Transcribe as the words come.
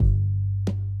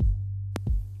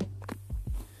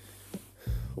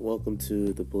Welcome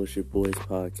to the Bullshit Boys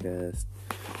podcast.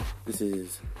 This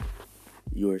is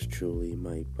yours truly,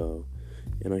 Mike Bow,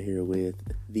 and I'm here with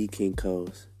the King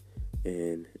Coast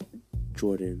and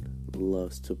Jordan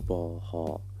Loves to Ball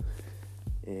Hall.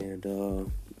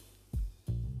 And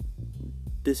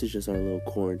this is just our little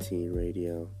quarantine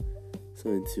radio,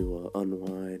 something to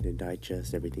unwind and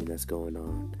digest everything that's going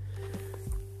on.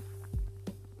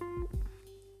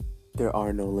 There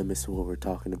are no limits to what we're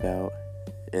talking about,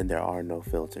 and there are no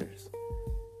filters.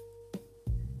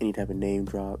 Any type of name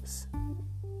drops,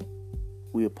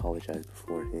 we apologize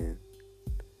beforehand.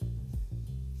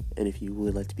 And if you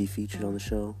would like to be featured on the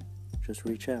show, just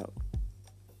reach out.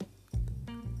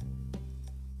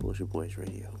 Bullshit Boys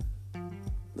Radio.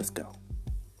 Let's go.